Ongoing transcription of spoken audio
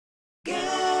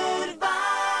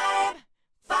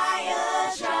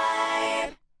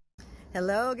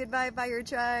Hello, goodbye Fire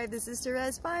Tribe. This is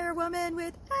Terez Firewoman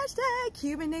with hashtag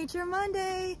Human Nature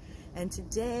Monday. And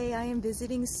today I am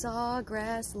visiting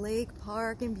Sawgrass Lake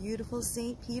Park in beautiful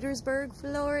St. Petersburg,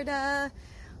 Florida.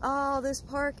 Oh, this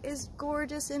park is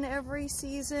gorgeous in every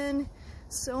season.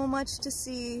 So much to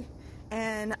see.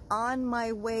 And on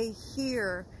my way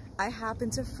here, I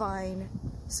happened to find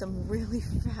some really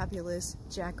fabulous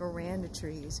jacaranda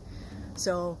trees.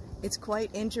 So it's quite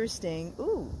interesting.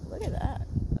 Ooh, look at that.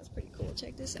 That's pretty cool.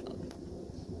 Check this out.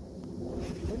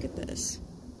 Look at this.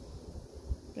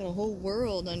 Got a whole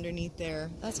world underneath there.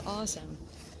 That's awesome.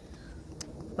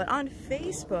 But on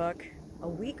Facebook, a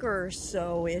week or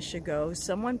so-ish ago,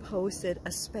 someone posted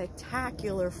a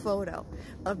spectacular photo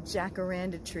of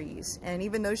jacaranda trees. And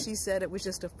even though she said it was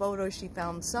just a photo she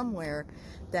found somewhere,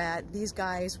 that these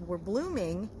guys were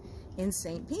blooming in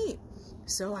St. Pete.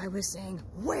 So I was saying,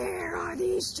 where are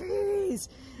these trees?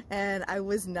 And I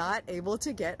was not able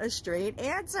to get a straight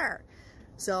answer.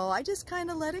 So I just kind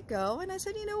of let it go, and I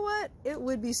said, you know what? It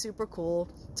would be super cool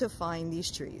to find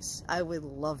these trees. I would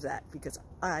love that because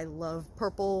I love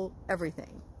purple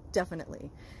everything,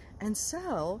 definitely. And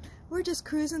so we're just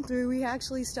cruising through. We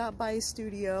actually stopped by a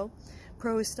studio,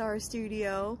 ProStar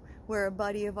Studio, where a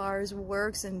buddy of ours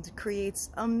works and creates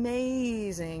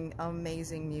amazing,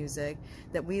 amazing music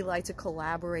that we like to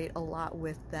collaborate a lot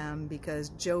with them because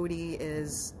Jody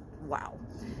is, wow,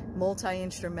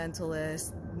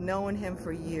 multi-instrumentalist, known him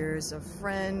for years, a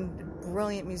friend,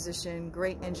 brilliant musician,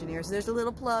 great engineer. So there's a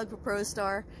little plug for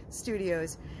ProStar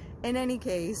Studios. In any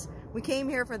case, we came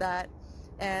here for that,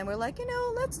 and we're like, you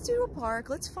know, let's do a park.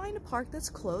 Let's find a park that's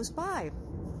close by.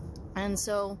 And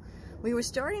so we were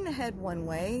starting to head one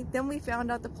way, then we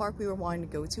found out the park we were wanting to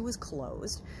go to was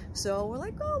closed. So we're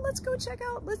like, oh, let's go check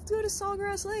out, let's go to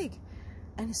Sawgrass Lake.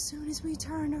 And as soon as we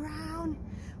turned around,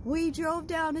 we drove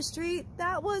down the street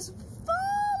that was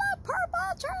full of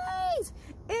purple trees.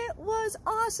 It was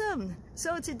awesome.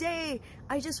 So today,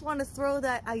 I just want to throw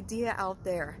that idea out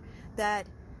there that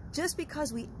just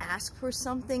because we ask for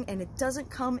something and it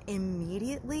doesn't come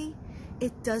immediately,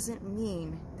 it doesn't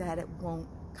mean that it won't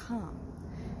come.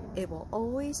 It will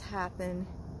always happen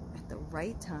at the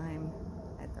right time,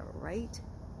 at the right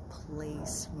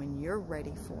place, when you're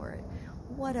ready for it.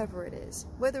 Whatever it is,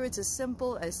 whether it's as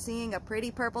simple as seeing a pretty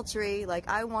purple tree like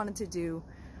I wanted to do,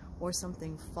 or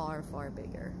something far, far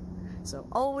bigger. So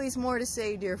always more to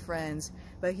say, dear friends,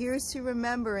 but here's to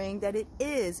remembering that it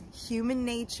is human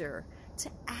nature to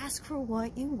ask for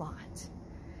what you want,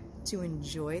 to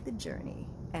enjoy the journey,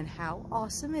 and how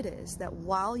awesome it is that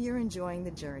while you're enjoying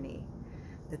the journey,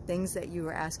 the things that you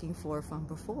were asking for from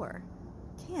before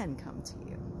can come to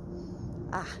you.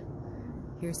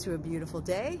 Here's to a beautiful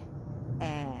day.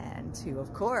 And to,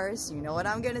 of course, you know what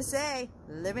I'm gonna say,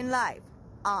 living life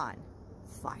on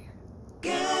fire.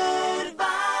 Good.